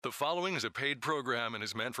The following is a paid program and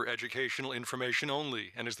is meant for educational information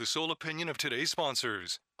only and is the sole opinion of today's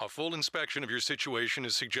sponsors. A full inspection of your situation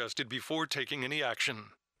is suggested before taking any action.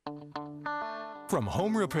 From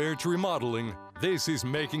home repair to remodeling, this is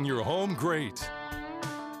Making Your Home Great.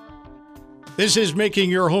 This is Making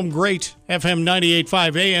Your Home Great, FM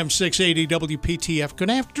 98.5, AM 680, WPTF. Good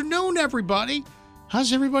afternoon, everybody.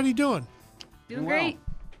 How's everybody doing? Doing great.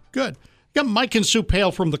 Good. Got Mike and Sue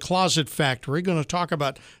Pale from the Closet Factory going to talk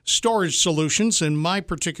about storage solutions and my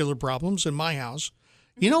particular problems in my house.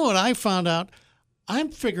 You know what I found out? I'm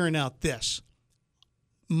figuring out this.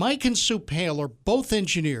 Mike and Sue Pale are both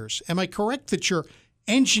engineers. Am I correct that you're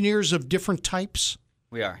engineers of different types?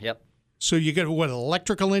 We are, yep. So you get what, an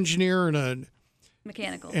electrical engineer and a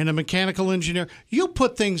mechanical engineer. You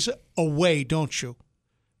put things away, don't you,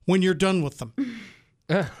 when you're done with them?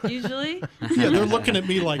 Usually. Yeah, they're looking at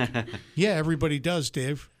me like, yeah, everybody does,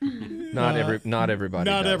 Dave. Not everybody. Not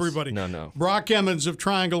does. everybody. No. Brock Emmons of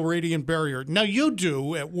Triangle Radiant Barrier. Now you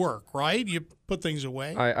do at work, right? You put things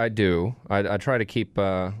away. I do. I try to keep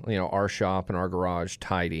our shop and our garage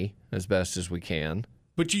tidy as best as we can.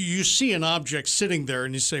 But you see an object sitting there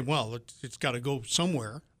and you say, well, it's got to go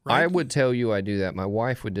somewhere. Right? I would tell you I do that. My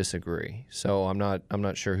wife would disagree, so I'm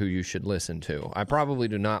not sure who you should listen to. I probably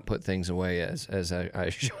do not put things away as I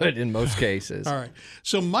should in most cases. All right.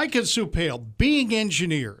 So Mike and Sue Pale, being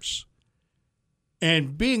engineers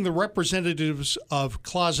and being the representatives of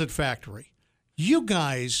Closet Factory, you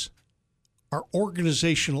guys are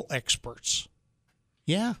organizational experts.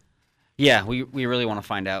 Yeah? Yeah, we really want to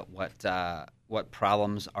find out what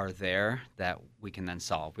problems are there that we can then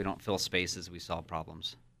solve. We don't fill spaces, we solve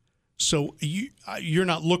problems. So you're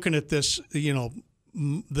not looking at this,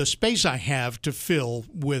 the space I have to fill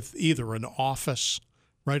with either an office,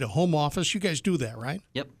 right, a home office. You guys do that, right?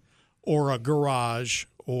 Yep. Or a garage,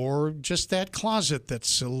 or just that closet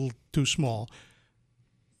that's a little too small.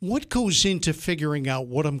 What goes into figuring out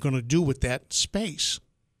what I'm going to do with that space?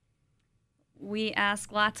 We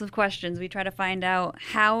ask lots of questions. We try to find out,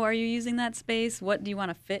 how are you using that space? What do you want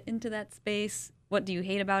to fit into that space? What do you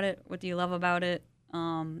hate about it? What do you love about it?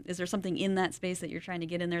 Is there something in that space that you're trying to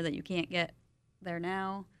get in there that you can't get there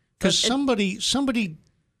now? Because somebody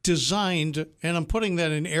designed, and I'm putting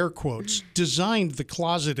that in air quotes, designed the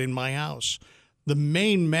closet in my house, the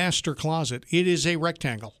main master closet. It is a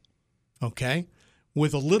rectangle, okay,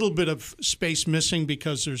 with a little bit of space missing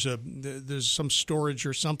because there's some storage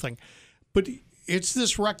or something. But it's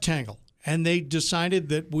this rectangle, and they decided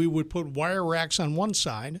that we would put wire racks on one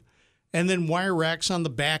side and then wire racks on the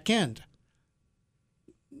back end.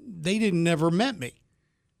 They never met me.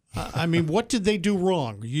 I mean, what did they do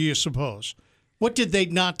wrong, you suppose? What did they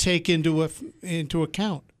not take into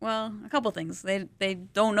account? Well, a couple things. They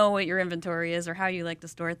don't know what your inventory is or how you like to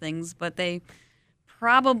store things, but they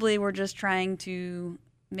probably were just trying to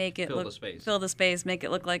make it fill the space, make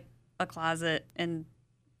it look like a closet, and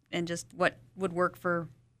just what would work for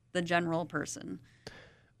the general person.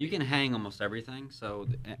 You can hang almost everything,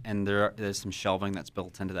 and there's some shelving that's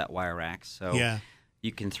built into that wire rack, so yeah.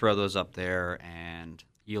 You can throw those up there, and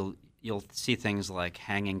you'll see things like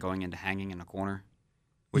going into hanging in a corner,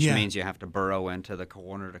 which means you have to burrow into the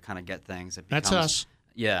corner to kind of get things. That's us.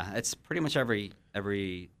 Yeah, it's pretty much every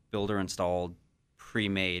builder-installed,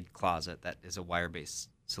 pre-made closet that is a wire-based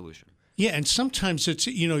solution. Yeah, and sometimes it's,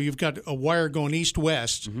 you've got a wire going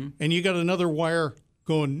east-west, and you got another wire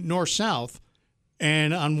going north-south,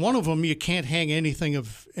 and on one of them you can't hang anything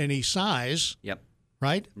of any size. Yep.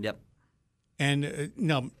 Right? Yep. And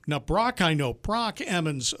now Brock, I know, Brock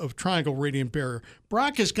Emmons of Triangle Radiant Barrier.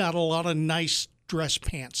 Brock has got a lot of nice dress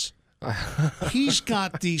pants. He's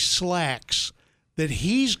got these slacks that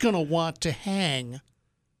he's going to want to hang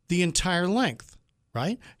the entire length,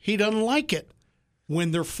 right? He doesn't like it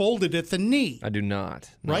when they're folded at the knee. I do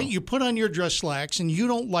not. No. Right? You put on your dress slacks, and you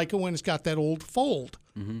don't like it when it's got that old fold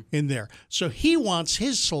in there. So he wants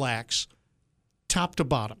his slacks top to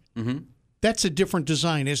bottom. Mm-hmm. That's a different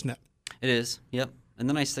design, isn't it? It is, yep. And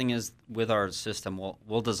the nice thing is, with our system,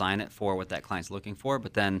 we'll design it for what that client's looking for,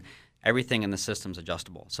 but then everything in the system's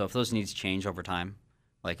adjustable. So if those needs change over time,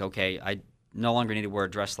 like, okay, I no longer need to wear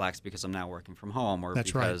dress slacks because I'm now working from home, or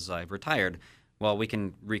because I've retired, well, we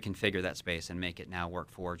can reconfigure that space and make it now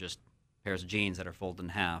work for just pairs of jeans that are folded in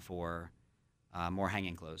half, or more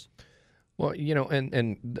hanging clothes. Well,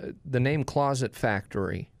 and the name Closet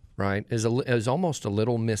Factory, right, is almost a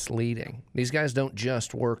little misleading. These guys don't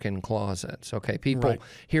just work in closets, okay? People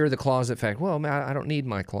hear the Closet Factory, well, man, I don't need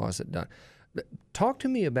my closet done. Talk to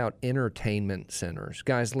me about entertainment centers.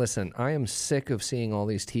 Guys, listen, I am sick of seeing all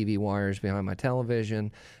these TV wires behind my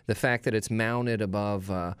television. The fact that it's mounted above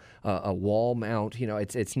a wall mount,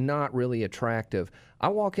 it's not really attractive. I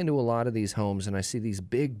walk into a lot of these homes and I see these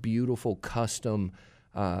big, beautiful, custom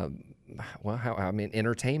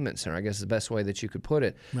entertainment center, I guess is the best way that you could put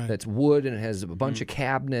it. Right. That's wood and it has a bunch of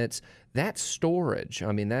cabinets. That's storage.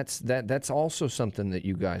 I mean, that's also something that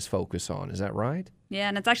you guys focus on. Is that right? Yeah,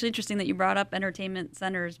 and it's actually interesting that you brought up entertainment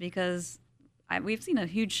centers because we've seen a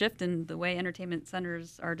huge shift in the way entertainment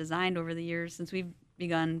centers are designed over the years since we've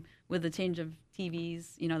begun with the change of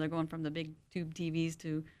TVs. They're going from the big tube TVs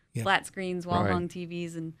to flat screens, wall-hung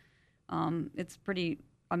TVs, and it's pretty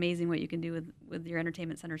amazing what you can do with your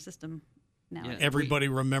entertainment center system now. Yeah. Everybody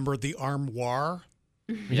remember the armoire?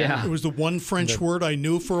 Yeah. It was the one French word I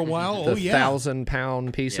knew for a while. The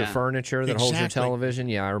 1,000-pound piece of furniture that holds your television.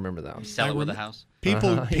 Yeah, I remember that. Sell it with a house.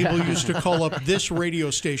 People used to call up this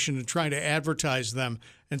radio station and try to advertise them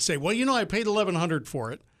and say, well, I paid $1,100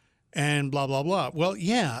 for it and blah, blah, blah. Well,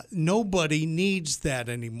 yeah, nobody needs that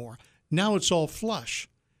anymore. Now it's all flush.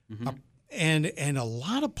 Mm-hmm. And a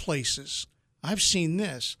lot of places, I've seen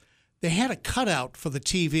this, they had a cutout for the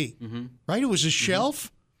TV, right? It was a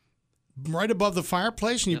shelf right above the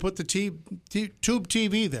fireplace, and you put the tube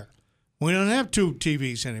TV there. We don't have tube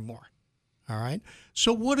TVs anymore, all right?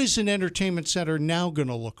 So what is an entertainment center now going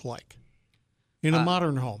to look like in a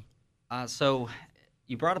modern home? So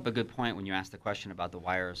you brought up a good point when you asked the question about the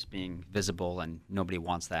wires being visible, and nobody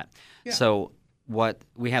wants that. Yeah. So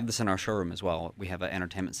we have this in our showroom as well. We have an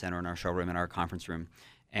entertainment center in our showroom, in our conference room,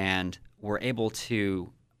 and we're able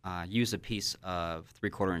to use a piece of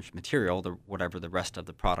 3/4-inch material, whatever the rest of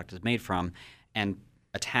the product is made from, and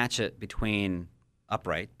attach it between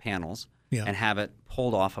upright panels and have it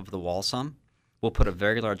pulled off of the wall some. We'll put a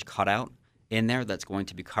very large cutout in there that's going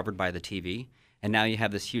to be covered by the TV, and now you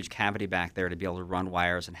have this huge cavity back there to be able to run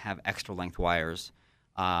wires and have extra length wires.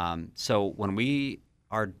 So when we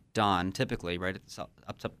are done, typically, right, it's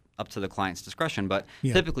up to the client's discretion, but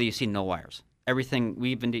typically you see no wires. Everything,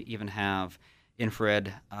 we even have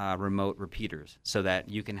infrared remote repeaters so that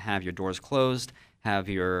you can have your doors closed, have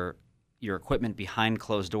your equipment behind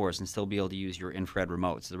closed doors, and still be able to use your infrared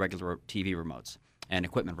remotes, the regular TV remotes and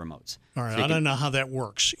equipment remotes. All right, so I don't know how that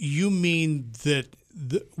works. You mean that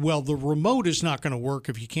the remote is not going to work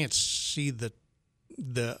if you can't see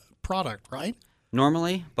the product, right?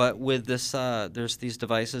 Normally, but with this, there's these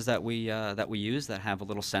devices that we use that have a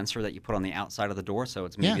little sensor that you put on the outside of the door, so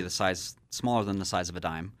it's maybe the size smaller than the size of a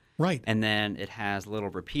dime. Right. And then it has little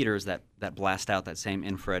repeaters that blast out that same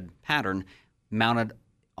infrared pattern mounted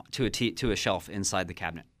to a shelf inside the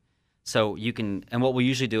cabinet. So you can, and what we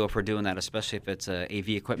usually do if we're doing that, especially if it's AV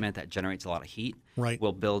equipment that generates a lot of heat,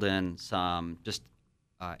 we'll build in some just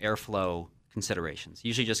airflow considerations,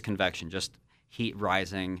 usually just convection, just heat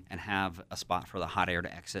rising, and have a spot for the hot air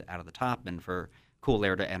to exit out of the top and for cool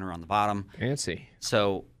air to enter on the bottom. Fancy.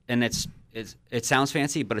 So, and it sounds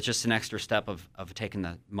fancy, but it's just an extra step of taking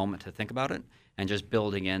the moment to think about it and just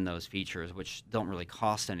building in those features, which don't really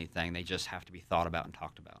cost anything. They just have to be thought about and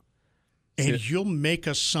talked about. And you'll make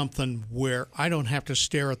us something where I don't have to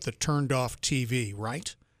stare at the turned off TV,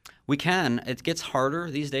 right? We can. It gets harder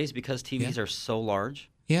these days because TVs are so large.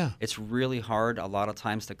 Yeah. It's really hard a lot of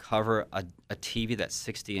times to cover a TV that's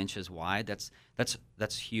 60 inches wide.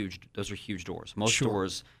 That's huge. Those are huge doors. Most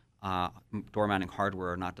doors, door mounting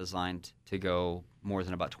hardware, are not designed to go more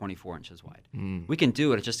than about 24 inches wide. We can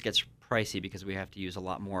do it. It just gets pricey because we have to use a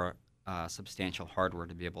lot more substantial hardware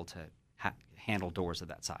to be able to handle doors of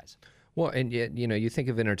that size. Well, and yet, you think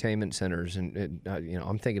of entertainment centers, and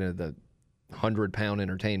I'm thinking of the 100-pound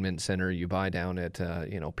entertainment center you buy down at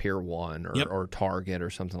Pier 1 or Target or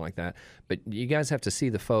something like that. But you guys have to see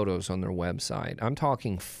the photos on their website. I'm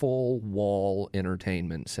talking full wall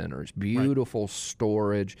entertainment centers, beautiful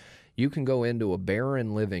storage. You can go into a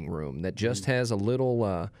barren living room that just has a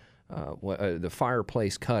little the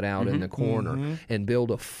fireplace cut out in the corner and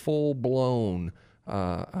build a full-blown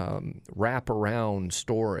wrap-around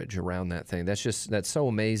storage around that thing. That's so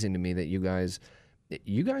amazing to me that you guys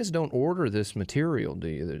don't order this material, do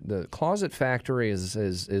you? The Closet Factory is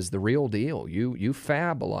the real deal. You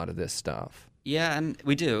fab a lot of this stuff. Yeah, and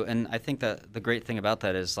we do. And I think that the great thing about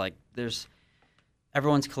that is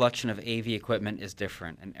everyone's collection of AV equipment is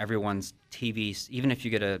different, and everyone's TVs, even if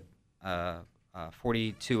you get a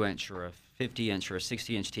 42-inch or a 50-inch or a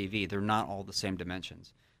 60-inch TV, they're not all the same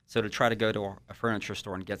dimensions. So to try to go to a furniture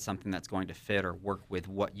store and get something that's going to fit or work with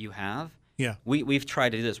what you have, we've tried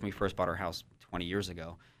to do this when we first bought our house 20 years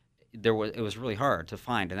ago. It was really hard to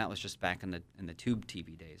find, and that was just back in the tube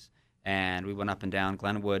TV days. And we went up and down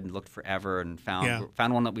Glenwood and looked forever and found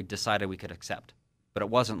one that we decided we could accept. But it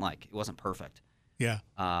wasn't perfect. Yeah.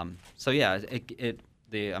 So yeah,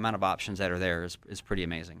 the amount of options that are there is pretty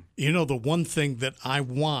amazing. You know, the one thing that I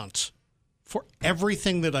want for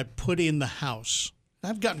everything that I put in the house,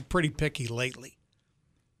 I've gotten pretty picky lately.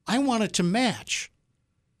 I want it to match.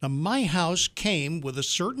 Now, my house came with a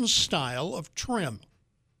certain style of trim.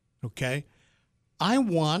 Okay? I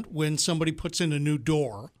want, when somebody puts in a new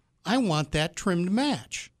door, I want that trim to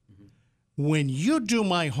match. Mm-hmm. When you do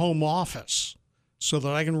my home office, so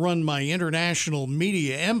that I can run my international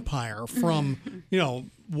media empire from,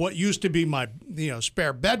 what used to be my,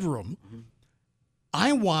 spare bedroom,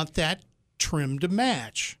 I want that trim to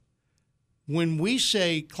match. When we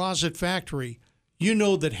say Closet Factory, you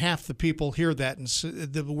know that half the people hear that and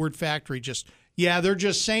the word factory they're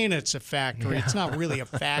just saying it's a factory. Yeah. It's not really a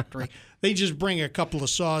factory. They just bring a couple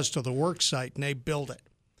of saws to the work site and they build it.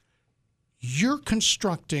 You're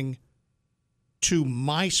constructing to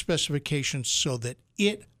my specifications so that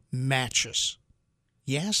it matches.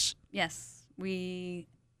 Yes? Yes. We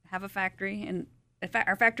have a factory, and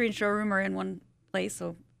our factory and showroom are in one place,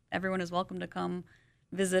 so everyone is welcome to come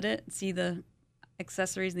visit it, see the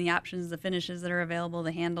accessories and the options, the finishes that are available,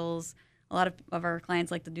 the handles. A lot of our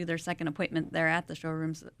clients like to do their second appointment there at the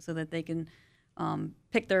showroom so that they can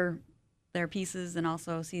pick their pieces and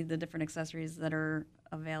also see the different accessories that are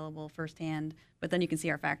available firsthand. But then you can see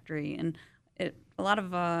our factory, and a lot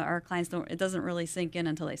of our clients it doesn't really sink in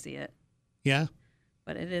until they see it. Yeah.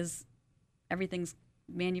 But everything's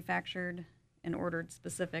manufactured and ordered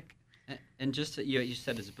specific. And just, you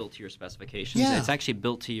said it's built to your specifications. Yeah. It's actually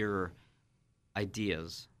built to your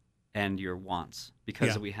ideas and your wants,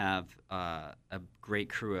 because we have a great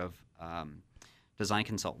crew of design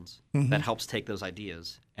consultants that helps take those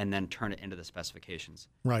ideas and then turn it into the specifications.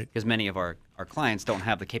 Right. Because many of our clients don't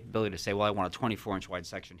have the capability to say, well, I want a 24-inch wide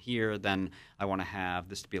section here, then I want to have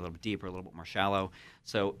this to be a little bit deeper, a little bit more shallow.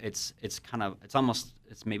 So it's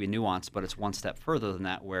maybe nuanced, but it's one step further than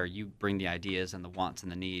that, where you bring the ideas and the wants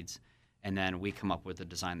and the needs, and then we come up with a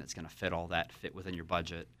design that's going to fit within your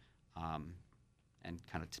budget, and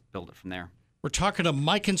kind of build it from there. We're talking to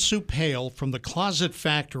Mike and Sue Pale from the Closet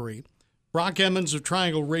Factory, Brock Emmons of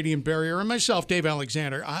Triangle Radiant Barrier, and myself, Dave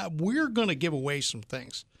Alexander. We're going to give away some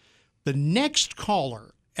things. The next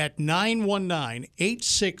caller at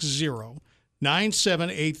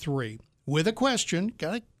 919-860-9783 with a question,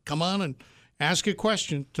 got to come on and ask a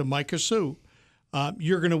question to Mike or Sue.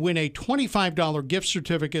 You're going to win a $25 gift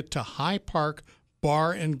certificate to High Park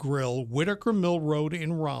Bar and Grill, Whitaker Mill Road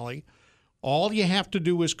in Raleigh. All you have to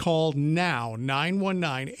do is call now,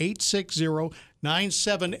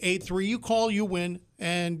 919-860-9783. You call, you win,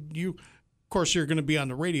 and of course, you're going to be on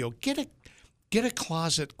the radio. Get a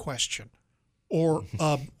closet question or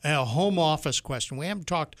a home office question. We haven't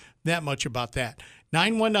talked that much about that.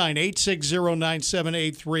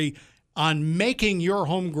 919-860-9783 on making your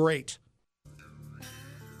home great.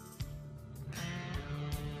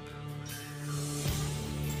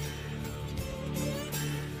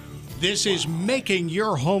 This is Making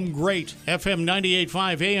Your Home Great, FM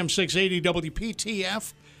 98.5, AM 680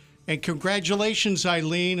 WPTF. And congratulations,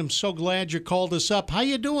 Eileen. I'm so glad you called us up. How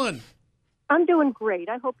you doing? I'm doing great.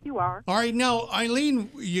 I hope you are. All right. Now, Eileen,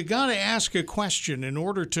 you got to ask a question in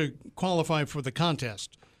order to qualify for the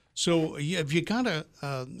contest. So have you got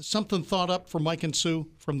something thought up for Mike and Sue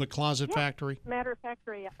from the Closet Factory? Matter of fact,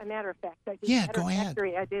 I do. Yeah, go ahead.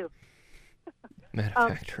 Factory, I do.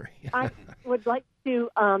 Factory. I would like to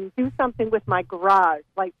do something with my garage,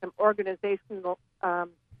 like some organizational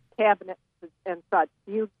cabinets and such.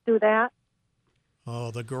 Do you do that?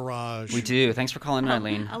 Oh, the garage. We do. Thanks for calling in,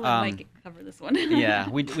 Eileen. I'll let Mike cover this one. Yeah,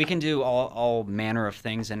 we can do all manner of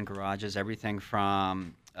things in garages, everything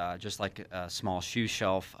from just like a small shoe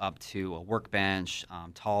shelf up to a workbench,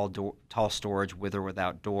 tall storage with or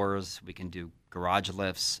without doors. We can do garage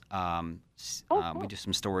lifts. Cool. We do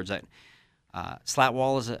some storage that... slat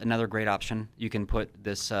wall is another great option. You can put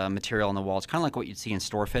this material on the wall. It's kind of like what you'd see in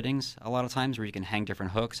store fittings a lot of times, where you can hang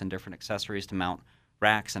different hooks and different accessories to mount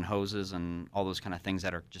racks and hoses and all those kind of things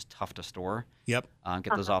that are just tough to store. Yep.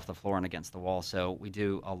 Get those off the floor and against the wall. So we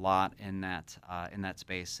do a lot in that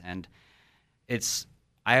space. And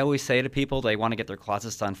I always say to people they want to get their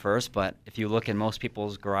closets done first, but if you look in most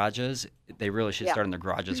people's garages, they really should start in their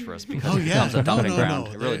garages first, because it becomes a dumping ground.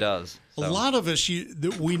 It really does. So. A lot of us,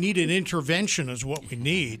 we need an intervention is what we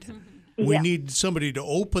need. We need somebody to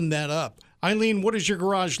open that up. Eileen, what does your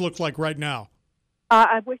garage look like right now?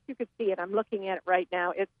 I wish you could see it. I'm looking at it right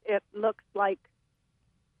now. It looks like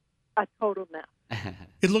a total mess.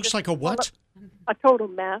 It looks like a what? A total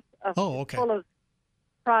mess. Oh, okay. Full of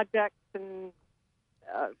projects and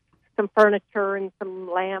some furniture and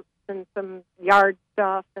some lamps and some yard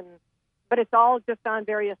stuff, but it's all just on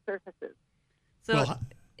various surfaces. So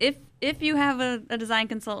if you have a design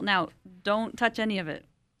consultant out, don't touch any of it.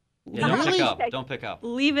 Yeah, don't pick up. Don't pick up.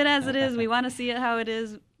 Leave it as it is. We want to see it how it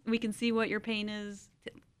is. We can see what your paint is.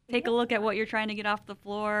 Take a look at what you're trying to get off the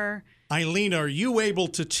floor. Eileen, are you able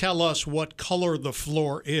to tell us what color the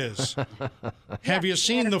floor is? Have you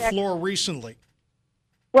seen the floor recently?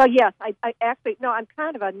 Well, yes. I actually, no, I'm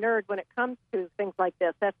kind of a nerd when it comes to things like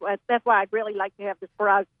this. That's why I'd really like to have this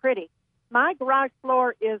garage pretty. My garage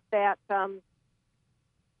floor is that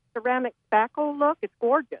ceramic spackle look. It's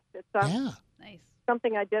gorgeous. It's nice.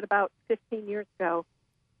 Something I did about 15 years ago.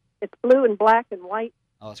 It's blue and black and white.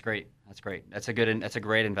 Oh, that's great. That's great. That's a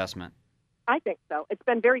great investment. I think so. It's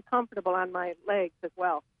been very comfortable on my legs as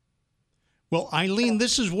well. Well, Eileen,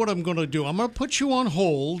 this is what I'm going to do. I'm going to put you on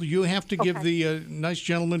hold. You have to give the nice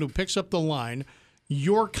gentleman who picks up the line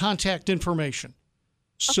your contact information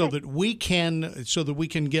so that we can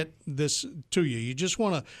get this to you. You just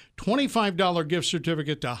want a $25 gift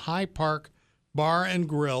certificate to High Park Bar and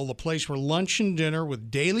Grill, the place for lunch and dinner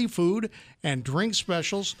with daily food and drink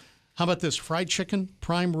specials. How about this fried chicken,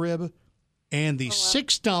 prime rib, and the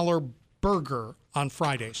 $6 burger on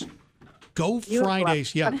Fridays? Go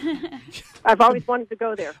Fridays. Yeah. I've always wanted to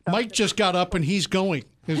go there. So. Mike just got up and he's going.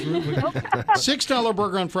 $6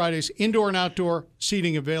 burger on Fridays, indoor and outdoor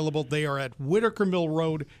seating available. They are at Whitaker Mill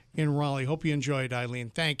Road in Raleigh. Hope you enjoyed, Eileen.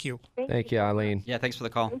 Thank you. Thank you, Eileen. Yeah, thanks for the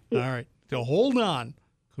call. All right. So hold on,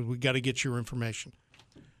 because we got to get your information.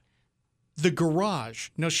 The garage.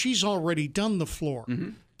 Now, she's already done the floor,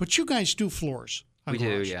 but you guys do floors. We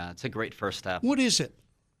do, yeah. It's a great first step. What is it?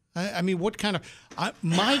 I mean, what kind of...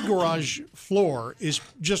 my garage floor is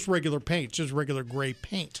just regular paint, just regular gray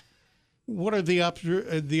paint. What are the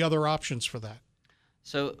other options for that?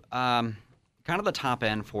 So kind of the top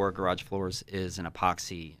end for garage floors is an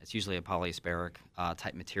epoxy. It's usually a polyasperic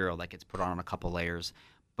type material that gets put on a couple layers,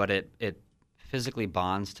 but it physically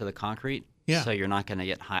bonds to the concrete. Yeah. So you're not going to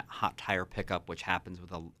get hot tire pickup, which happens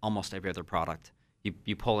with almost every other product.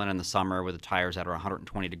 You pull in the summer with the tires that are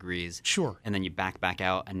 120 degrees. Sure. And then you back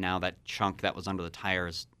out, and now that chunk that was under the tire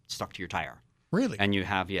is stuck to your tire. Really? And you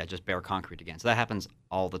have, just bare concrete again. So that happens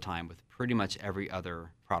all the time with pretty much every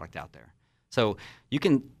other product out there. So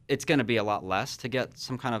it's going to be a lot less to get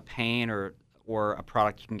some kind of paint or a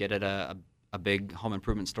product you can get at a big home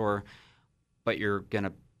improvement store. But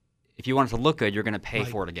if you want it to look good, you're going to pay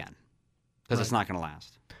for it again because it's not going to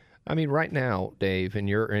last. I mean, right now, Dave, in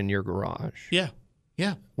your garage. Yeah.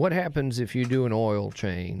 Yeah. What happens if you do an oil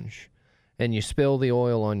change and you spill the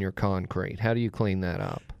oil on your concrete? How do you clean that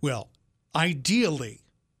up? Well, ideally,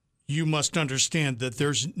 you must understand that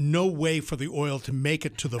there's no way for the oil to make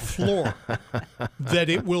it to the floor, that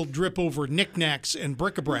it will drip over knickknacks and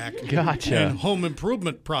bric-a-brac and home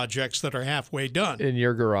improvement projects that are halfway done. In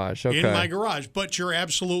your garage, okay. In my garage. But you're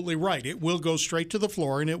absolutely right. It will go straight to the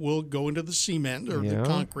floor, and it will go into the cement or the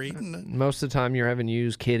concrete. Most of the time you're having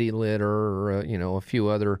used kitty litter or, a few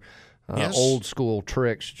other old school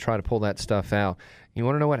tricks to try to pull that stuff out. You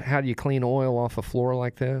want to know how do you clean oil off a floor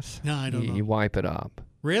like this? No, I don't know. You wipe it up.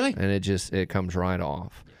 Really? And it comes right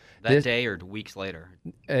off. That day or weeks later?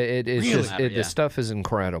 It is really? just the stuff is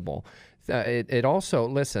incredible. It also,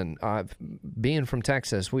 listen, being from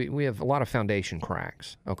Texas, we have a lot of foundation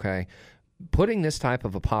cracks, okay? Putting this type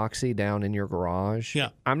of epoxy down in your garage,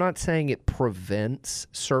 I'm not saying it prevents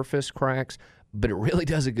surface cracks, but it really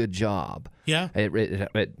does a good job. Yeah.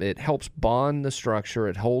 It helps bond the structure.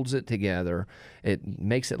 It holds it together. It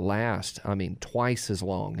makes it last, twice as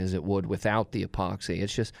long as it would without the epoxy.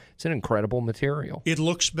 It's an incredible material. It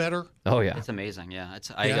looks better? Oh, yeah. It's amazing, yeah.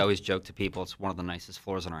 I always joke to people it's one of the nicest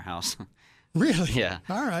floors in our house. Really? Yeah.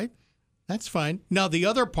 All right. That's fine. Now, the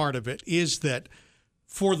other part of it is that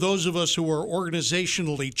for those of us who are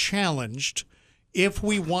organizationally challenged, if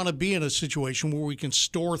we want to be in a situation where we can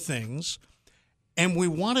store things and we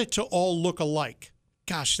want it to all look alike,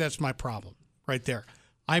 gosh, that's my problem right there.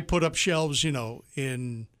 I put up shelves,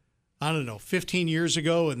 15 years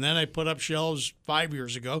ago, and then I put up shelves 5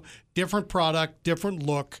 years ago. Different product, different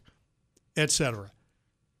look, etc.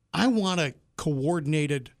 I want a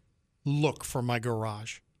coordinated look for my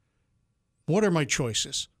garage. What are my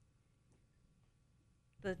choices?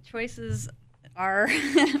 The choices are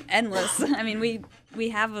endless. We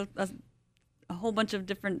have a whole bunch of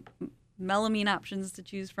different melamine options to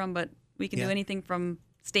choose from, but we can do anything from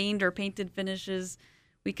stained or painted finishes.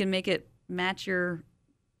 We can make it match your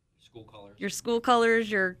school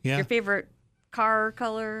colors, your favorite car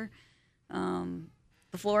color,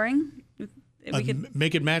 the flooring. We could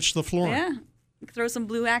make it match the flooring. Yeah, throw some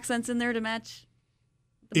blue accents in there to match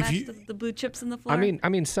the blue chips in the floor. I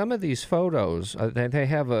mean, some of these photos, they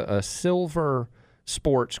have a silver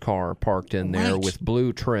sports car parked in there with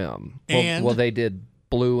blue trim. Well, they did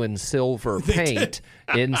blue and silver paint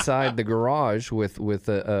inside the garage with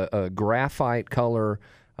a graphite color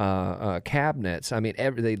cabinets. I mean,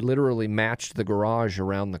 they literally matched the garage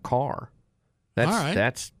around the car.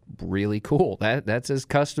 That's really cool. That's as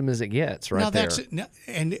custom as it gets, right there.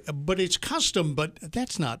 But it's custom, but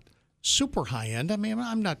that's not super high end. I mean,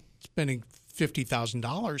 I'm not spending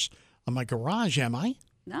 $50,000 on my garage, am I?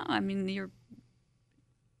 No, I mean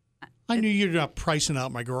I knew you're not pricing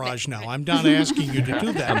out my garage now. I'm not asking you to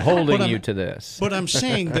do that. I'm holding you to this. But I'm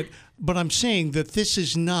saying that this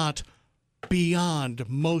is not beyond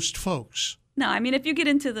most folks. No, I mean if you get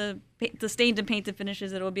into the stained and painted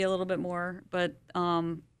finishes, it'll be a little bit more. But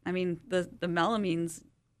I mean the melamines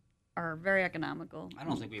are very economical. I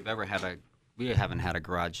don't think we haven't had a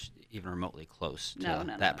garage even remotely close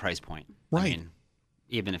to that price point. Right. I mean,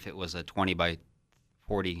 even if it was a 20 by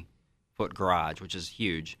 40 foot garage, which is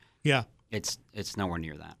huge. Yeah. It's nowhere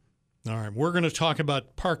near that. All right. We're going to talk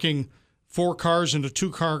about parking 4 cars in a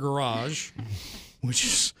 2-car garage, which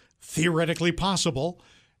is theoretically possible.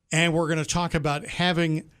 And we're going to talk about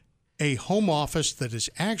having a home office that is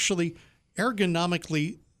actually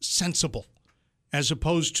ergonomically sensible, as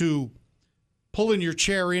opposed to pulling your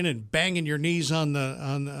chair in and banging your knees on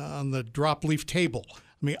the drop leaf table. I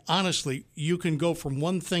mean, honestly, you can go from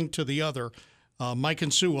one thing to the other. Mike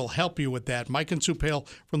and Sue will help you with that. Mike and Sue Pale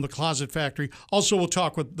from the Closet Factory. Also, we'll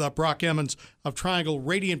talk with Brock Emmons of Triangle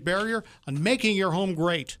Radiant Barrier on making your home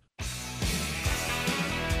great.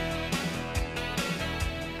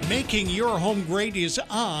 Making Your Home Great is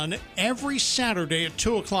on every Saturday at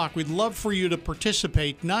 2 o'clock. We'd love for you to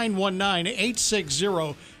participate.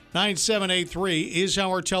 919-860-9783 is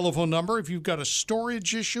our telephone number. If you've got a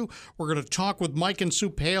storage issue, we're going to talk with Mike and Sue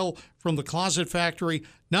Pale from the Closet Factory,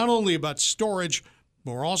 not only about storage,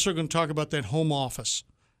 but we're also going to talk about that home office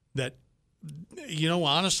that, you know,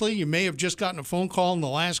 honestly, you may have just gotten a phone call in the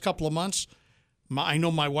last couple of months. I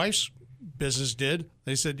know my wife's business did.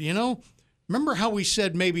 They said, you know, remember how we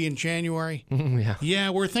said maybe in January? Yeah. Yeah,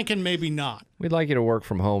 we're thinking maybe not. We'd like you to work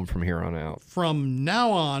from home from here on out. From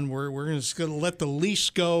now on, we're just going to let the lease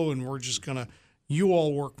go, and we're just going to, you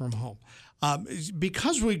all work from home.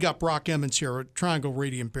 Because we got Brock Emmons here at Triangle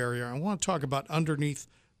Radiant Barrier, I want to talk about underneath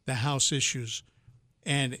the house issues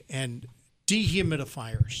and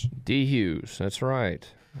dehumidifiers. Dehues, that's right.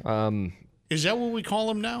 Is that what we call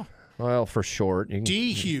them now? Well, for short.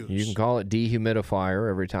 Dehues. You can call it dehumidifier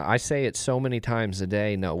every time. I say it so many times a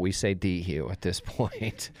day. No, we say dehu at this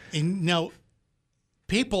point. And now,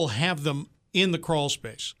 people have them in the crawl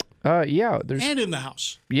space. Yeah. And in the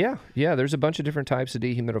house. Yeah. There's a bunch of different types of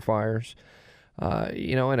dehumidifiers.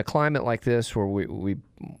 You know, in a climate like this where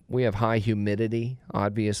we have high humidity,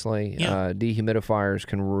 obviously, dehumidifiers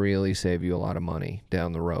can really save you a lot of money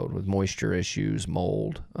down the road with moisture issues,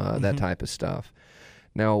 mold, that type of stuff.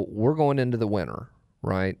 Now, we're going into the winter,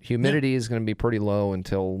 right? Humidity is going to be pretty low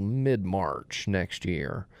until mid-March next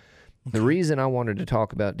year. Okay. The reason I wanted to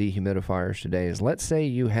talk about dehumidifiers today is, let's say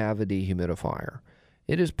you have a dehumidifier.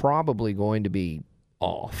 It is probably going to be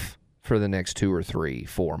off for the next 2 or 3,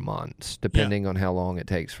 4 months, depending on how long it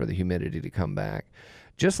takes for the humidity to come back.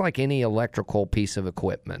 Just like any electrical piece of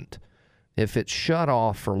equipment, if it's shut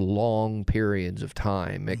off for long periods of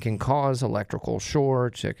time, it can cause electrical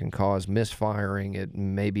shorts, it can cause misfiring, it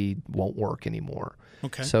maybe won't work anymore.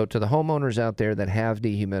 Okay. So to the homeowners out there that have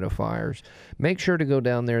dehumidifiers, make sure to go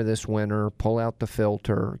down there this winter, pull out the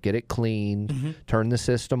filter, get it cleaned, turn the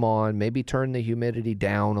system on, maybe turn the humidity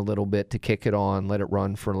down a little bit to kick it on, let it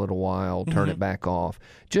run for a little while, turn it back off.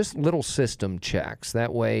 Just little system checks.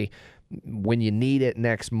 That way, when you need it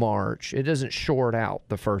next March, it doesn't short out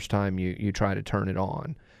the first time you try to turn it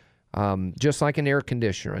on. Just like an air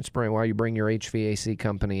conditioner in spring, while you bring your HVAC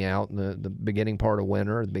company out in the beginning part of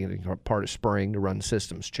winter, the beginning part of spring to run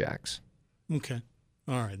systems checks. Okay.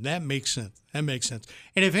 All right. That makes sense.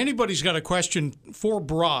 And if anybody's got a question for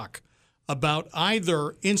Brock about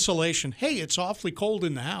either insulation, hey, it's awfully cold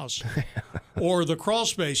in the house, or the crawl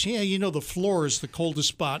space, you know, the floor is the coldest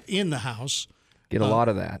spot in the house. Get a lot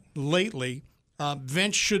of that. Lately,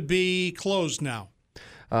 vents should be closed now.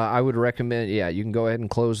 I would recommend, you can go ahead and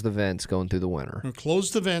close the vents going through the winter.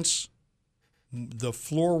 Close the vents. The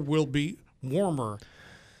floor will be warmer,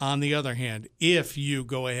 on the other hand, if you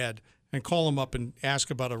go ahead and call them up and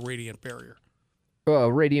ask about a radiant barrier.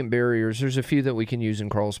 Radiant barriers, there's a few that we can use in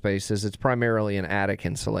crawl spaces. It's primarily an attic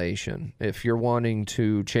insulation. If you're wanting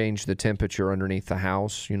to change the temperature underneath the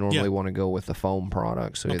house, you normally want to go with the foam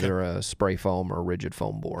product, so either a spray foam or a rigid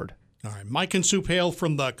foam board. All right. Mike and Sue Hale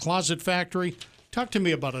from the Closet Factory. Talk to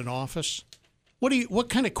me about an office. What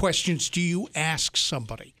kind of questions do you ask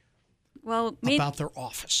somebody about their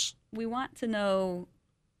office? We want to know.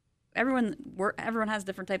 Everyone has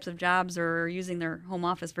different types of jobs or using their home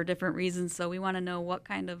office for different reasons. So we want to know what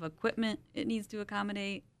kind of equipment it needs to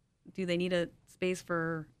accommodate. Do they need a space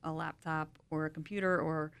for a laptop or a computer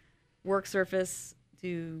or work surface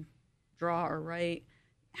to draw or write?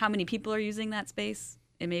 How many people are using that space?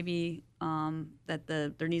 It may be that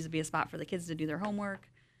there needs to be a spot for the kids to do their homework.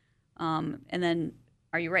 And then,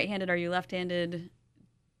 are you right-handed? Are you left-handed?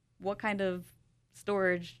 What kind of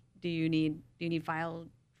storage do you need? Do you need file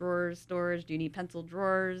drawers storage? Do you need pencil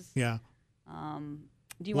drawers? Yeah. How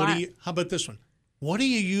about this one? What do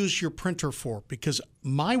you use your printer for? Because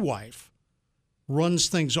my wife runs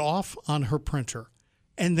things off on her printer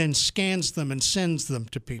and then scans them and sends them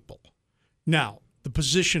to people. Now, the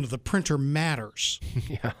position of the printer matters.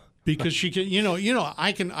 Yeah. Because she can,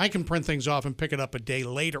 I can print things off and pick it up a day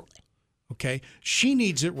later. Okay? She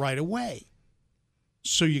needs it right away.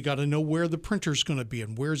 So you got to know where the printer's going to be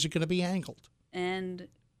and where is it going to be angled. And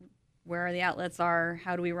where the outlets are,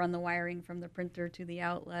 how do we run the wiring from the printer to the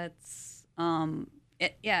outlets?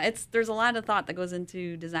 There's a lot of thought that goes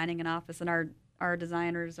into designing an office, and our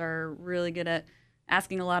designers are really good at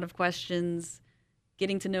asking a lot of questions,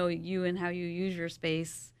 getting to know you and how you use your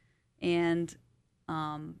space, and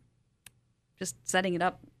just setting it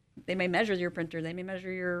up. They may measure your printer, they may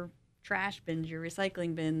measure your trash bins, your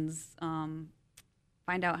recycling bins,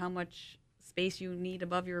 find out how much space you need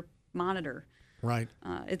above your monitor. Right.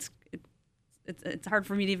 It's hard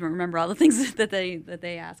for me to even remember all the things that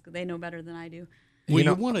they ask. They know better than I do. Well,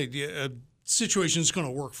 you want a situation that's going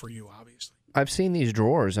to work for you, obviously. I've seen these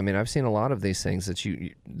drawers. I mean, I've seen a lot of these things that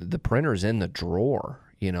the printer's in the drawer.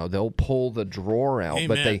 They'll pull the drawer out,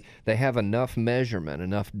 but they have enough measurement,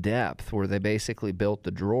 enough depth where they basically built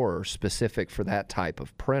the drawer specific for that type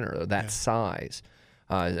of printer, that size.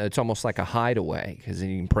 It's almost like a hideaway because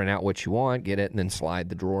you can print out what you want, get it, and then slide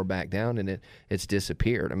the drawer back down, and it's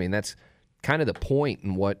disappeared. I mean, that's kind of the point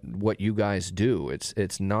in what you guys do.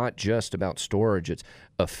 It's not just about storage. It's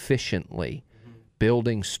efficiently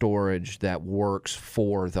building storage that works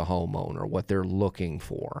for the homeowner, what they're looking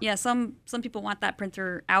for. Yeah, some people want that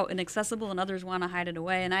printer out and accessible, and others want to hide it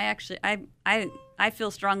away. And I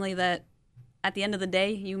feel strongly that at the end of the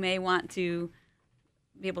day, you may want to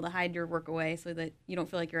be able to hide your work away so that you don't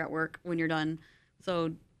feel like you're at work when you're done. So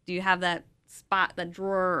do you have that spot, that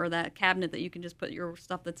drawer or that cabinet that you can just put your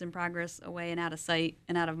stuff that's in progress away and out of sight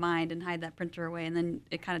and out of mind and hide that printer away, and then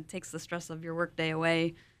it kind of takes the stress of your work day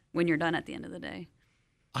away when you're done at the end of the day?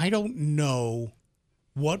 I don't know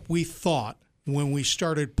what we thought when we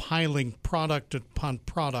started piling product upon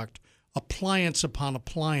product, appliance upon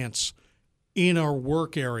appliance in our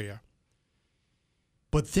work area.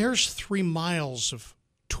 But there's 3 miles of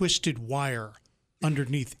twisted wire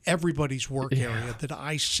underneath everybody's work area that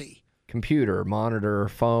I see. Computer, monitor,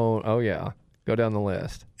 phone. Oh, yeah. Go down the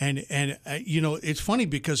list. And it's funny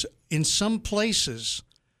because in some places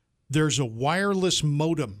there's a wireless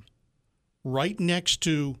modem right next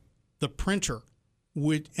to the printer.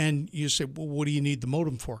 And you say, well, what do you need the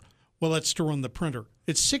modem for? Well, that's to run the printer.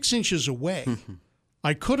 It's 6 inches away.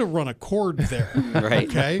 I could have run a cord there, right?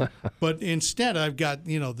 Okay, but instead I've got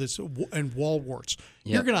this and wall warts.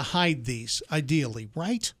 Yep. You're going to hide these ideally,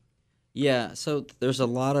 right? Yeah. So there's a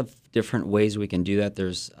lot of different ways we can do that.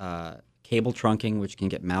 There's cable trunking, which can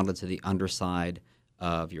get mounted to the underside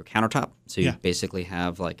of your countertop. So you basically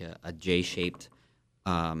have like a J-shaped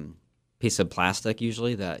piece of plastic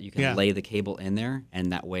usually that you can lay the cable in there,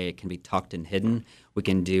 and that way it can be tucked and hidden. We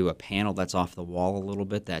can do a panel that's off the wall a little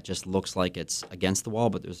bit that just looks like it's against the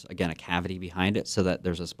wall, but there's, again, a cavity behind it so that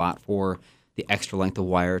there's a spot for the extra length of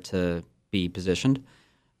wire to be positioned.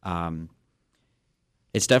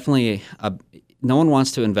 It's definitely no one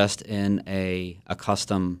wants to invest in a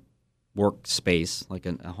custom workspace like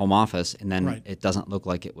a home office, and then it doesn't look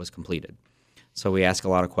like it was completed. So we ask a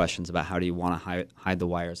lot of questions about how do you want to hide the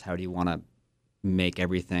wires? How do you want to make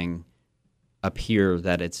everything appear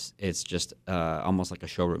that it's just almost like a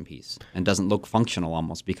showroom piece and doesn't look functional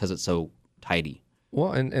almost because it's so tidy.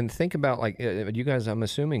 Well, and think about like you guys, I'm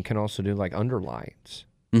assuming, can also do like underlights.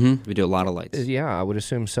 Mm-hmm. We do a lot of lights. Yeah, I would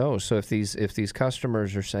assume so. So if these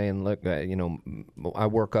customers are saying, look, I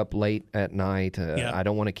work up late at night, I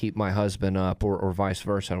don't want to keep my husband up, or vice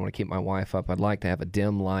versa, I don't want to keep my wife up. I'd like to have a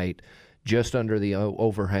dim light just under the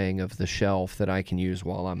overhang of the shelf that I can use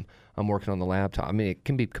while I'm working on the laptop. I mean, it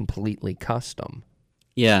can be completely custom.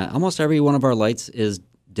 Yeah, almost every one of our lights is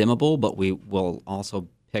dimmable, but we will also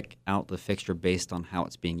pick out the fixture based on how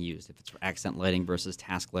it's being used. If it's for accent lighting versus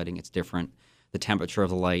task lighting, it's different. The temperature of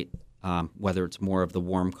the light, whether it's more of the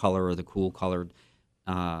warm color or the cool colored,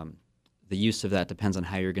 the use of that depends on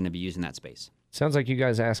how you're going to be using that space. Sounds like you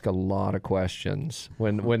guys ask a lot of questions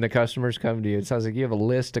when the customers come to you. It sounds like you have a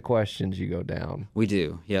list of questions you go down. We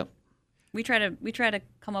do, yep. We try to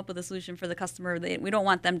come up with a solution for the customer. We don't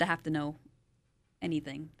want them to have to know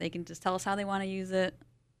anything. They can just tell us how they want to use it,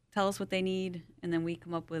 tell us what they need, and then we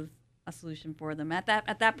come up with a solution for them. At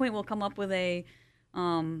that point, we'll come up with a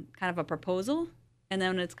kind of a proposal, and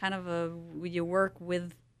then it's kind of we work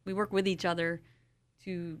with each other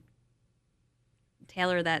to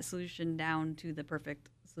tailor that solution down to the perfect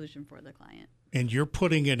solution for the client. And you're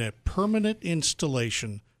putting in a permanent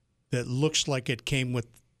installation that looks like it came with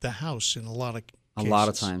the house in a lot of cases. A lot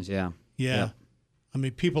of times, yeah. Yeah. Yep. I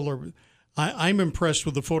mean, people are... I'm impressed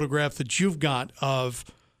with the photograph that you've got of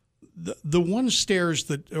the one stairs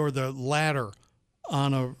or the ladder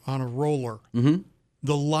on a roller,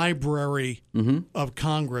 the Library of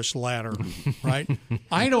Congress ladder, right?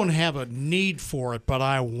 I don't have a need for it, but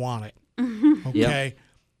I want it. Okay, yep.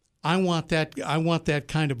 I want that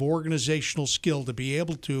kind of organizational skill to be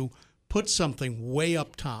able to put something way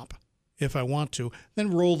up top if I want to,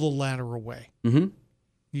 then roll the ladder away. You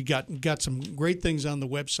got some great things on the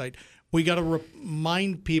website. We got to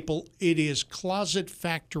remind people it is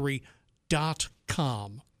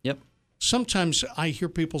closetfactory.com. Yep. Sometimes I hear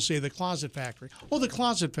people say the Closet Factory. Oh, the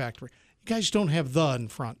Closet Factory. You guys don't have the in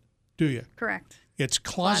front, do you? Correct. It's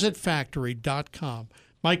closetfactory.com.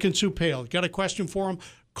 Mike and Sue Pale, got a question for them?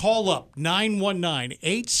 Call up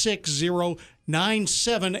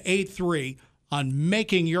 919-860-9783 on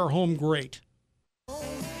Making Your Home Great.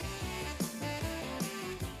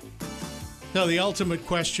 Now, the ultimate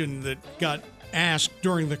question that got asked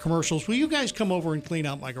during the commercials, will you guys come over and clean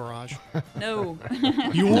out my garage? No.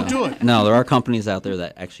 You won't do it? No, there are companies out there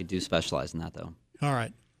that actually do specialize in that, though. All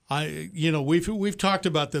right. We've talked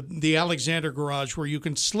about the Alexander garage where you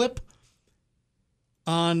can slip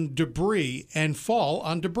on debris and fall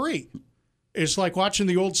on debris. It's like watching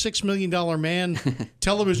the old $6 Million Man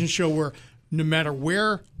television show where no matter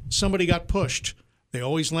where somebody got pushed, they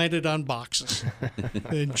always landed on boxes.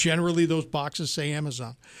 And generally those boxes say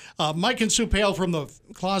Amazon. Mike and Sue Pale from the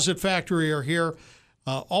Closet Factory are here.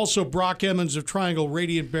 Also Brock Emmons of Triangle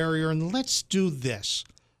Radiant Barrier. And let's do this.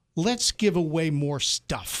 Let's give away more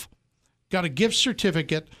stuff. Got a gift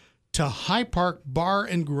certificate to High Park Bar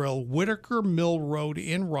and Grill, Whitaker Mill Road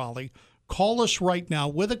in Raleigh. Call us right now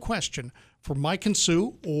with a question for Mike and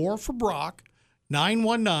Sue or for Brock,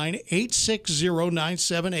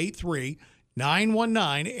 919-860-9783,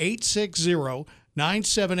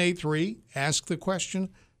 919-860-9783. Ask the question,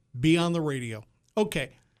 be on the radio.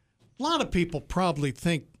 Okay, a lot of people probably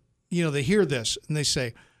think, they hear this and they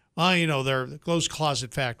say, they're those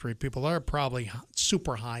Closet Factory people, they're probably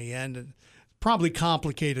super high-end and probably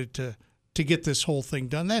complicated to get this whole thing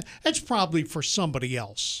done. That's probably for somebody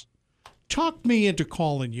else. Talk me into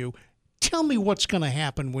calling you. Tell me what's going to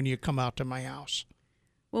happen when you come out to my house.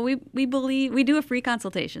 Well, we believe we do a free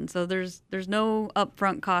consultation, so there's no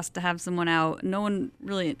upfront cost to have someone out. No one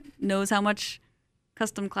really knows how much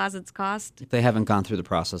custom closets cost. If they haven't gone through the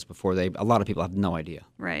process before, a lot of people have no idea.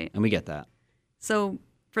 Right. And we get that. So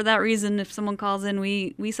for that reason, if someone calls in,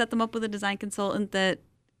 we set them up with a design consultant that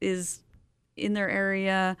is in their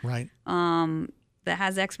area, right? That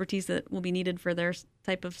has expertise that will be needed for their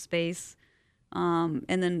type of space, and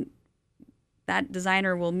then that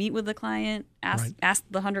designer will meet with the client, ask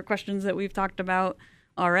the 100 questions that we've talked about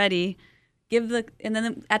already, and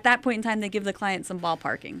then at that point in time, they give the client some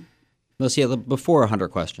ballparking. Well, see, before 100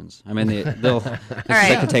 questions. I mean, they can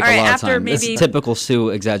take a lot of time. It's typical Sue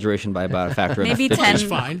exaggeration by about a factor of maybe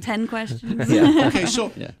 50. 10 questions. Yeah. Okay,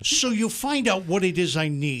 so you find out what it is I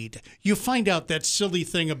need. You find out that silly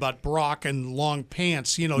thing about Brock and long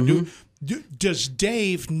pants. Does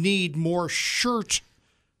Dave need more shirt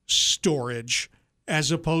storage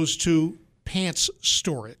as opposed to pants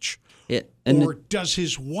storage? Or does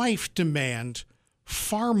his wife demand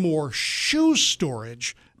far more shoe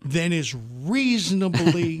storage than is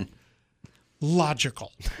reasonably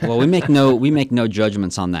logical? Well, we make no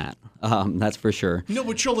judgments on that. That's for sure. No,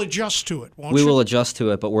 but you'll adjust to it, won't you? We will adjust to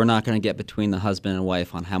it, but we're not going to get between the husband and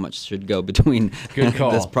wife on how much should go between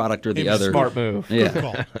this product or the other. Smart move. Yeah. Good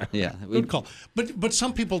call. Yeah. Good call. But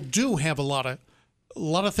some people do have a lot of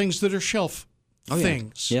things that are shelf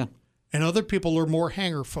things. Yeah. And other people are more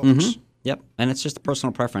hanger folks. Yep, and it's just a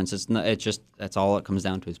personal preference. That's all it comes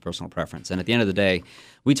down to is personal preference. And at the end of the day,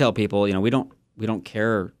 we tell people, we don't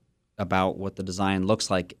care about what the design looks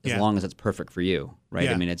like as long as it's perfect for you, right?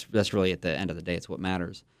 Yeah. I mean, that's really at the end of the day, it's what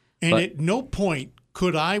matters. And at no point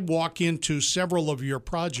could I walk into several of your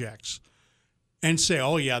projects and say,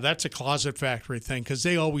 "Oh yeah, that's a Closet Factory thing," because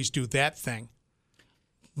they always do that thing.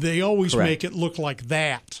 They always Correct. make it look like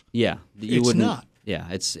that. Yeah, It's not. Yeah,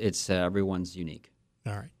 it's everyone's unique.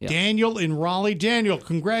 All right. Yeah. Daniel in Raleigh. Daniel,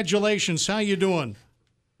 congratulations. How you doing?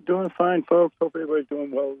 Doing fine, folks. Hope everybody's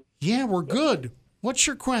doing well. Yeah, we're good. What's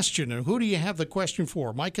your question, and who do you have the question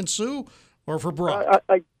for? Mike and Sue, or for Brock?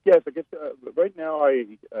 I guess right now I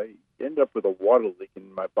end up with a water leak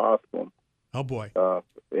in my bathroom, Oh boy.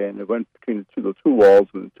 and it went between the two walls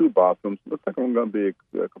and the two bathrooms. Looks like I'm going to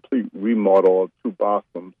be a complete remodel of two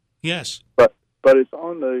bathrooms, Yes. but it's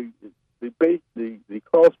on the base. The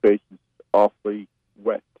crawl space is awfully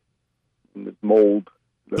wet, and there's mold.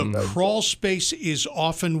 The crawl space is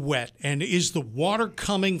often wet, and is the water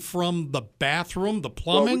coming from the bathroom, the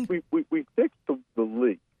plumbing? Well, we fixed the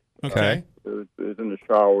leak. Okay. It's in the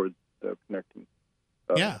shower connecting.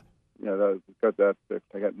 Yeah. Got that fixed.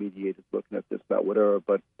 I got mediators looking at this, that, whatever.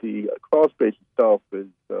 But the crawl space itself is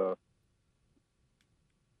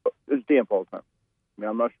damp all the time. I mean,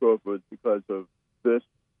 I'm not sure if it was because of this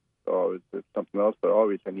or is it something else, but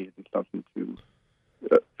obviously I needed to do something to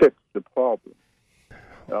fix the problem.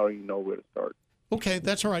 I don't even know where to start. Okay,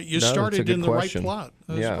 that's all right. You No, it's a started good in the question. right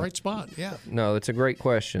plot. Right spot. Yeah. No, it's a great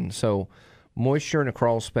question. So, moisture in a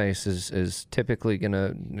crawl space is typically going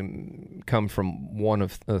to come from one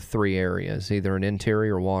of three areas: either an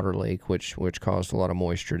interior water leak, which caused a lot of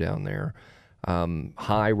moisture down there,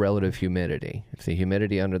 high relative humidity. If the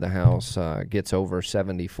humidity under the house gets over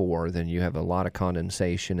 74, then you have a lot of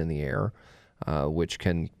condensation in the air, which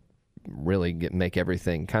can really make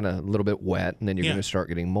everything kind of a little bit wet, and then you're going to start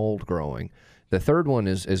getting mold growing. The third one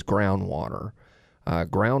is groundwater.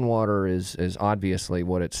 Groundwater is obviously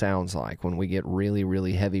what it sounds like when we get really,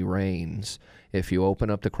 really heavy rains. If you open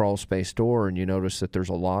up the crawl space door and you notice that there's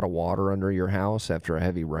a lot of water under your house after a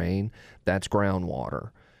heavy rain, that's groundwater.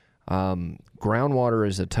 Groundwater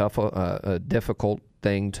is a difficult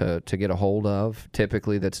thing to get a hold of.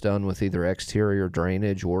 Typically that's done with either exterior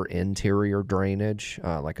drainage or interior drainage,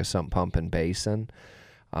 like a sump pump and basin.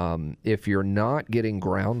 If you're not getting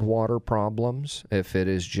groundwater problems, if it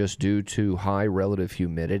is just due to high relative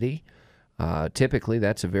humidity, typically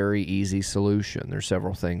that's a very easy solution. There's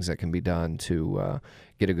several things that can be done to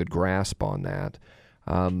get a good grasp on that.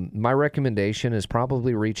 My recommendation is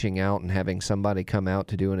probably reaching out and having somebody come out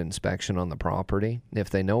to do an inspection on the property. If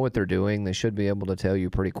they know what they're doing, they should be able to tell you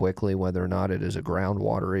pretty quickly whether or not it is a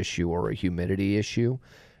groundwater issue or a humidity issue.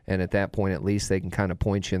 And at that point, at least they can kind of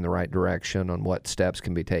point you in the right direction on what steps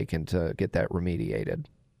can be taken to get that remediated.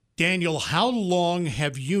 Daniel, how long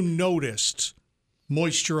have you noticed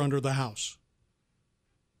moisture under the house?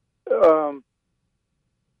 I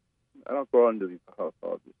don't go under the house,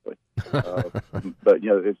 obviously. But,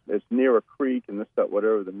 it's near a creek and this, that,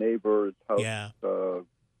 whatever. The neighbor's house has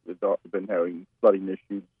been having flooding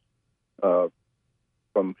issues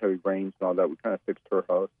from heavy rains and all that. We kind of fixed her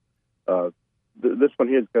house. This one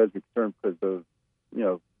here has me concerned because of,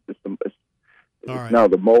 it's now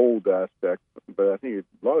the mold aspect. But I think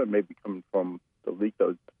a lot of it may be coming from the leak that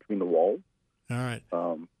was between the walls. All right.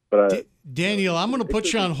 Daniel, I'm going to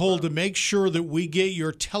put you on hold to make sure that we get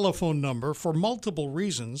your telephone number for multiple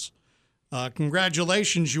reasons.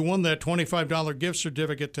 Congratulations, you won that $25 gift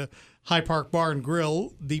certificate to High Park Bar and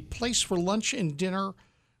Grill, the place for lunch and dinner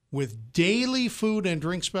with daily food and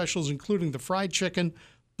drink specials, including the fried chicken,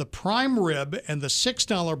 the prime rib, and the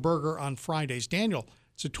 $6 burger on Fridays. Daniel,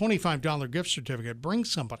 it's a $25 gift certificate. Bring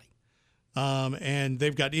somebody. And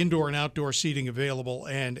they've got indoor and outdoor seating available,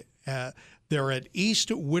 and they're at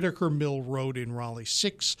East Whitaker Mill Road in Raleigh,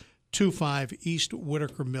 625 East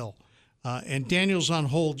Whitaker Mill. And Daniel's on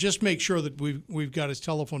hold. Just make sure that we've got his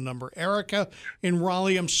telephone number. Erica in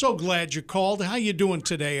Raleigh, I'm so glad you called. How you doing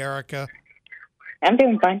today, Erica? I'm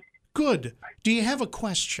doing fine. Good. Do you have a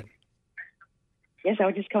question? Yes, I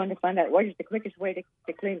was just calling to find out what is the quickest way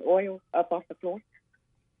to clean oil up off the floor?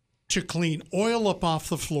 To clean oil up off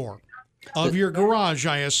the floor of your garage,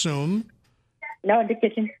 I assume. No, the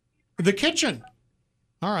kitchen. The kitchen.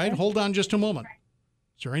 All right, hold on just a moment.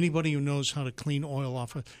 Is there anybody who knows how to clean oil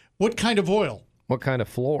off of? What kind of oil? What kind of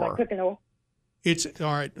floor? Like cooking oil. It's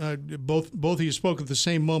all right. Both of you spoke at the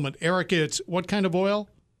same moment. Erica, it's what kind of oil?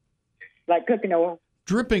 Like cooking oil.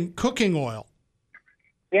 Dripping cooking oil.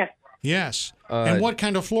 Yeah. Yes. And what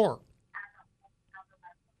kind of floor?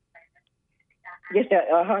 Just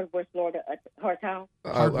a hardwood floor, a hard tile.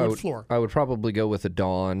 Hardwood floor. I would probably go with a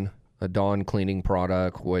Dawn cleaning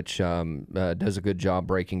product, which does a good job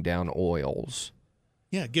breaking down oils.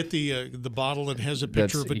 Yeah, get the bottle that has a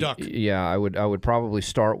picture of a duck. Yeah, I would probably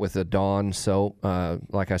start with a Dawn soap.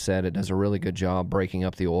 Like I said, it does a really good job breaking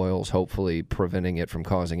up the oils, hopefully preventing it from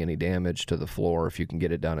causing any damage to the floor if you can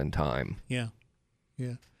get it done in time. Yeah.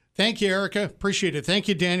 Thank you, Erica. Appreciate it. Thank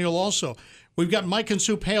you, Daniel, also. We've got Mike and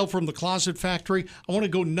Sue Pale from the Closet Factory. I want to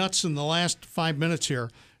go nuts in the last 5 minutes here,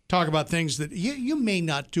 talk about things that you may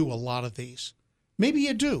not do a lot of these. Maybe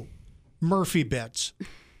you do. Murphy beds.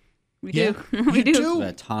 We do. We do.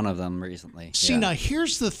 A ton of them recently. See, now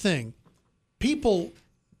here's the thing. People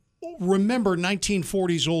remember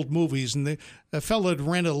 1940s old movies, and a fellow would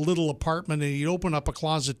rent a little apartment, and he'd open up a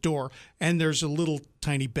closet door, and there's a little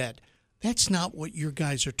tiny bed. That's not what your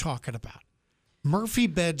guys are talking about. Murphy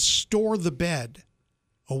beds store the bed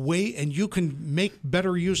away, and you can make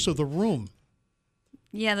better use of the room.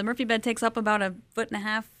 Yeah, the Murphy bed takes up about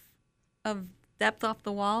 1.5 feet of depth off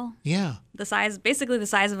the wall. Yeah. Basically the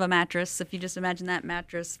size of a mattress, if you just imagine that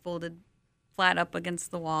mattress folded flat up against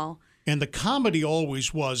the wall. And the comedy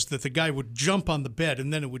always was that the guy would jump on the bed,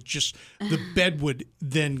 and then the bed would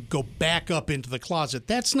then go back up into the closet.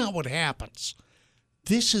 That's not what happens.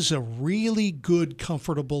 This is a really good,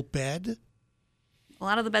 comfortable bed. A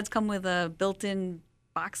lot of the beds come with a built-in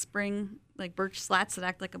box spring, like birch slats that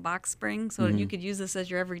act like a box spring, so you could use this as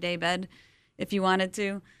your everyday bed if you wanted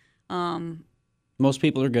to. Most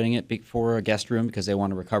people are getting it for a guest room because they want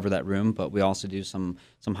to recover that room, but we also do some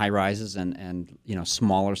high rises and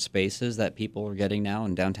smaller spaces that people are getting now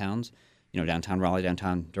in downtowns, downtown Raleigh,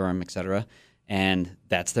 downtown Durham, etc. And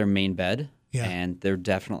that's their main bed, and they're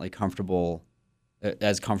definitely comfortable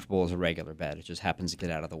as a regular bed. It just happens to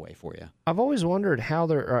get out of the way for you. I've always wondered how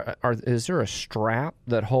is there a strap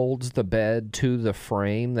that holds the bed to the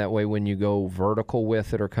frame? That way when you go vertical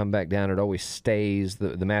with it or come back down, it always stays,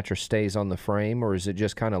 the mattress stays on the frame, or is it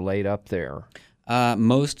just kind of laid up there?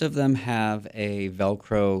 Most of them have a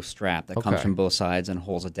Velcro strap that comes from both sides and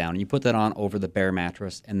holds it down. And you put that on over the bare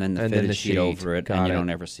mattress and then the fitted sheet over it, and you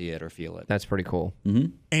don't ever see it or feel it. That's pretty cool.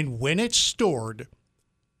 Mm-hmm. And when it's stored,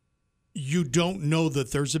 you don't know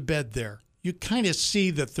that there's a bed there. You kind of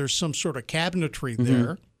see that there's some sort of cabinetry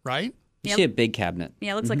there, right? You see a big cabinet.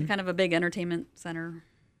 Yeah, it looks like kind of a big entertainment center.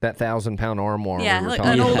 That 1,000-pound armoire. Yeah, like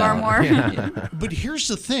an old armoire. But here's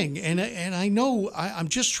the thing, and I know I'm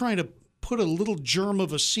just trying to put a little germ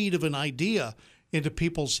of a seed of an idea into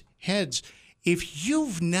people's heads. If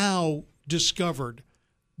you've now discovered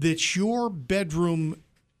that your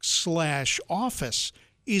bedroom/office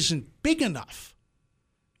isn't big enough,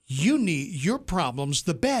 your problem's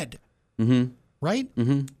the bed, right?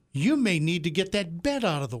 Mm-hmm. You may need to get that bed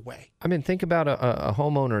out of the way. I mean, think about a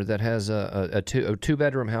homeowner that has a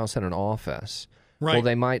two-bedroom house and an office. Right. Well,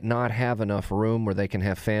 they might not have enough room where they can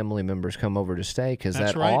have family members come over to stay because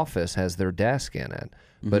that office has their desk in it.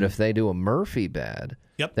 Mm-hmm. But if they do a Murphy bed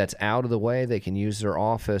that's out of the way, they can use their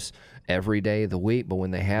office every day of the week. But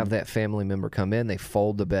when they have that family member come in, they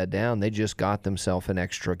fold the bed down. They just got themselves an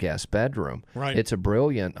extra guest bedroom. Right. It's a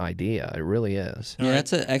brilliant idea. It really is. Yeah,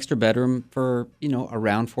 that's an extra bedroom for,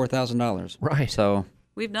 around $4,000. Right. So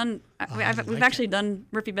we've actually done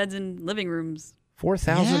Murphy beds in living rooms.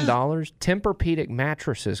 $4,000? Tempur-Pedic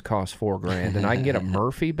mattresses cost $4,000, and I can get a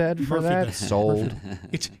Murphy bed for that? Bed. Sold.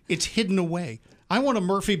 It's hidden away. I want a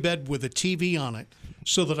Murphy bed with a TV on it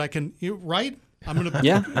so that I can, right? I'm going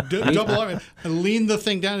to double up and lean the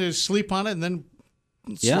thing down and sleep on it and then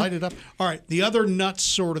slide it up. All right, the other nuts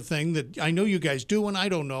sort of thing that I know you guys do and I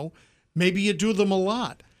don't know, maybe you do them a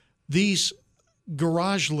lot, these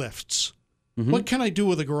garage lifts. Mm-hmm. What can I do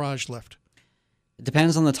with a garage lift? It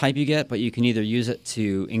depends on the type you get, but you can either use it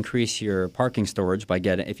to increase your parking storage by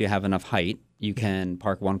if you have enough height, you can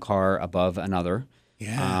park one car above another.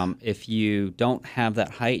 Yeah. If you don't have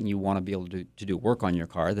that height and you want to be able to do work on your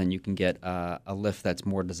car, then you can get a lift that's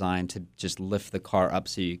more designed to just lift the car up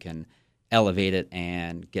so you can elevate it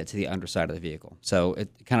and get to the underside of the vehicle. So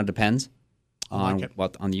it kind of depends on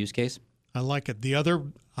the use case. I like it. The other,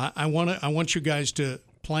 I want you guys to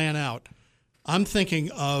plan out. I'm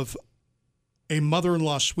thinking of a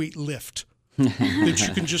mother-in-law suite lift that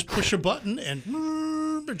you can just push a button and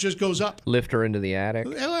it just goes up. Lift her into the attic.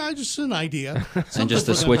 Just an idea. And just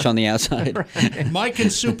a switch on the outside. Mike and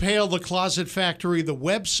Sue Pale, The Closet Factory. The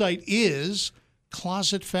website is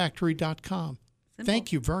closetfactory.com.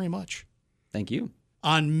 Thank you very much. Thank you.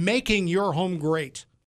 On making your home great.